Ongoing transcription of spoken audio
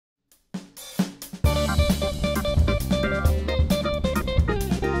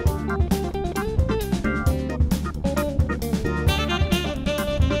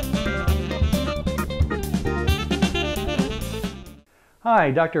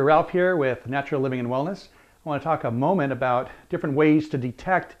Hi, Dr. Ralph here with Natural Living and Wellness. I want to talk a moment about different ways to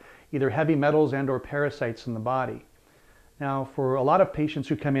detect either heavy metals and or parasites in the body. Now, for a lot of patients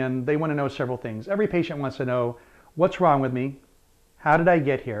who come in, they want to know several things. Every patient wants to know, what's wrong with me? How did I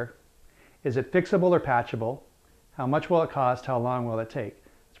get here? Is it fixable or patchable? How much will it cost? How long will it take?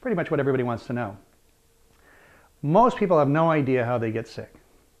 It's pretty much what everybody wants to know. Most people have no idea how they get sick.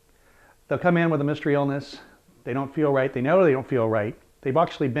 They'll come in with a mystery illness. They don't feel right. They know they don't feel right. They've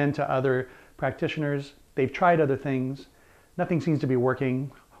actually been to other practitioners. They've tried other things. Nothing seems to be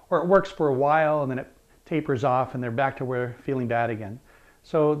working, or it works for a while and then it tapers off and they're back to where feeling bad again.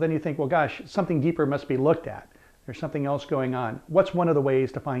 So then you think, well, gosh, something deeper must be looked at. There's something else going on. What's one of the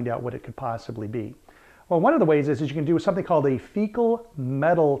ways to find out what it could possibly be? Well, one of the ways is you can do something called a fecal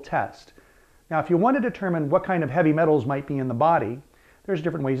metal test. Now, if you want to determine what kind of heavy metals might be in the body, there's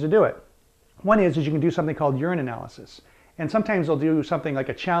different ways to do it. One is you can do something called urine analysis. And sometimes they'll do something like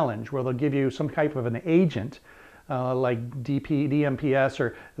a challenge where they'll give you some type of an agent like DMPS,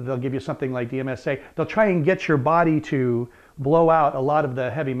 or they'll give you something like DMSA. They'll try and get your body to blow out a lot of the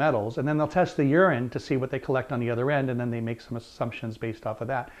heavy metals, and then they'll test the urine to see what they collect on the other end, and then they make some assumptions based off of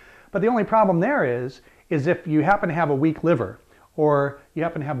that. But the only problem there is if you happen to have a weak liver or you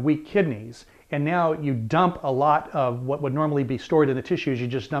happen to have weak kidneys, and now you dump a lot of what would normally be stored in the tissues, you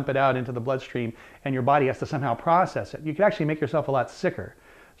just dump it out into the bloodstream and your body has to somehow process it. You could actually make yourself a lot sicker.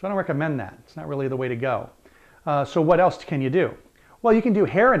 So I don't recommend that. It's not really the way to go. So what else can you do? Well, you can do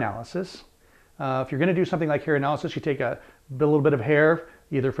hair analysis. If you're going to do something like hair analysis, you take a little bit of hair,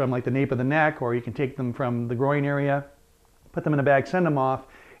 either from like the nape of the neck, or you can take them from the groin area, put them in a bag, send them off,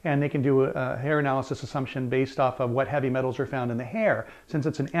 and they can do a hair analysis assumption based off of what heavy metals are found in the hair, since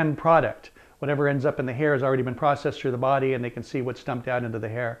it's an end product. Whatever ends up in the hair has already been processed through the body, and they can see what's dumped out into the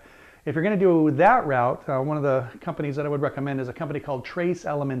hair. If you're going to do that route, one of the companies that I would recommend is a company called Trace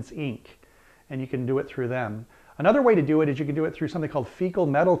Elements Inc., and you can do it through them. Another way to do it is you can do it through something called fecal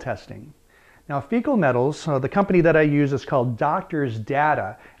metal testing. Now, fecal metals, the company that I use is called Doctor's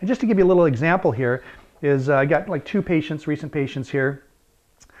Data. And just to give you a little example here, is I got like two patients, recent patients here.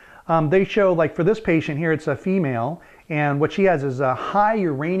 They show, like for this patient here, it's a female, and what she has is a high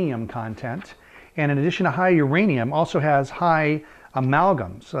uranium content, and in addition to high uranium, also has high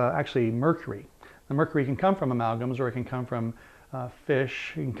amalgams, actually mercury. The mercury can come from amalgams, or it can come from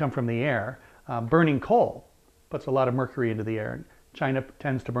fish, it can come from the air. Burning coal puts a lot of mercury into the air. China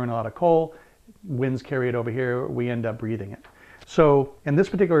tends to burn a lot of coal, winds carry it over here, we end up breathing it. So in this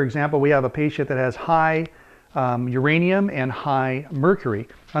particular example, we have a patient that has high uranium and high mercury.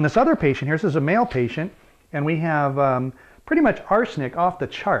 On this other patient here, this is a male patient, and we have pretty much arsenic off the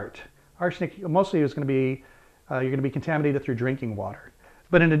chart. Arsenic mostly is going to be, you're going to be contaminated through drinking water.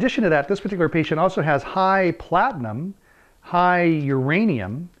 But in addition to that, this particular patient also has high platinum, high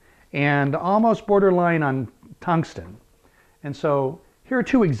uranium, and almost borderline on tungsten. And so here are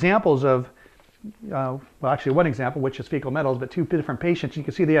two examples of, well, actually one example, which is fecal metals, but two different patients. You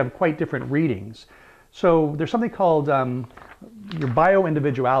can see they have quite different readings. So there's something called your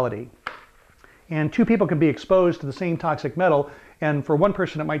bio-individuality. And two people can be exposed to the same toxic metal, and for one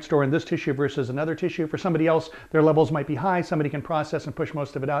person it might store in this tissue versus another tissue. For somebody else, their levels might be high, somebody can process and push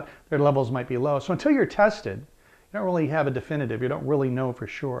most of it out, their levels might be low. So until you're tested, you don't really have a definitive, you don't really know for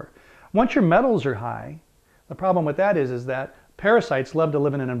sure. Once your metals are high, the problem with that is that parasites love to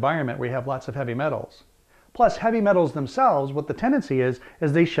live in an environment where you have lots of heavy metals. Plus, heavy metals themselves, what the tendency is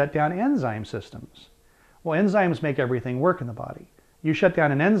they shut down enzyme systems. Well, enzymes make everything work in the body. You shut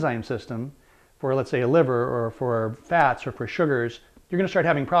down an enzyme system for, let's say, a liver, or for fats, or for sugars, you're going to start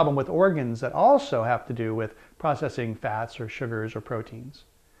having problem with organs that also have to do with processing fats or sugars or proteins.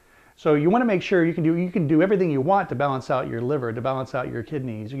 So you want to make sure you can do everything you want to balance out your liver, to balance out your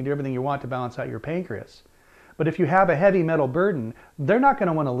kidneys. You can do everything you want to balance out your pancreas. But if you have a heavy metal burden, they're not going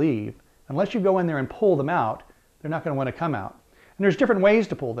to want to leave. Unless you go in there and pull them out, they're not going to want to come out. And there's different ways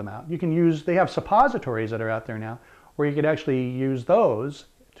to pull them out. You can use, they have suppositories that are out there now, where you could actually use those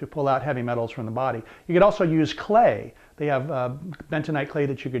to pull out heavy metals from the body. You could also use clay. They have bentonite clay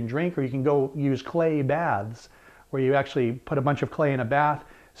that you can drink, or you can go use clay baths, where you actually put a bunch of clay in a bath,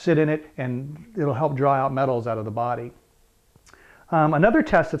 sit in it, and it'll help draw out metals out of the body. Another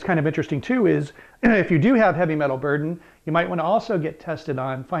test that's kind of interesting too is if you do have heavy metal burden, you might want to also get tested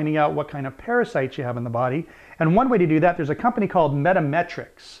on finding out what kind of parasites you have in the body. And one way to do that, there's a company called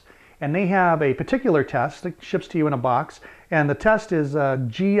Metametrics, and they have a particular test that ships to you in a box, and the test is a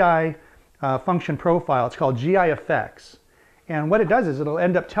GI function profile. It's called GI effects. And what it does is it'll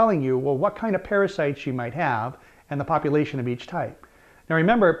end up telling you, well, what kind of parasites you might have and the population of each type. Now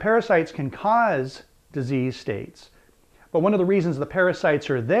remember, parasites can cause disease states, But one of the reasons the parasites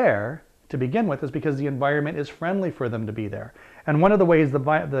are there to begin with is because the environment is friendly for them to be there. And one of the ways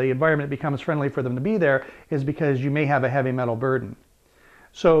the environment becomes friendly for them to be there is because you may have a heavy metal burden.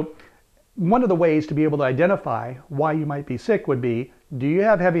 So one of the ways to be able to identify why you might be sick would be, do you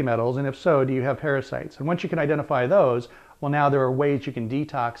have heavy metals? And if so, do you have parasites? And once you can identify those, well, now there are ways you can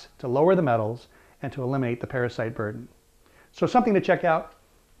detox to lower the metals and to eliminate the parasite burden. So something to check out.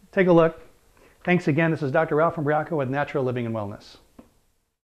 Take a look. Thanks again. This is Dr. Ralph Imbracco with Natural Living and Wellness.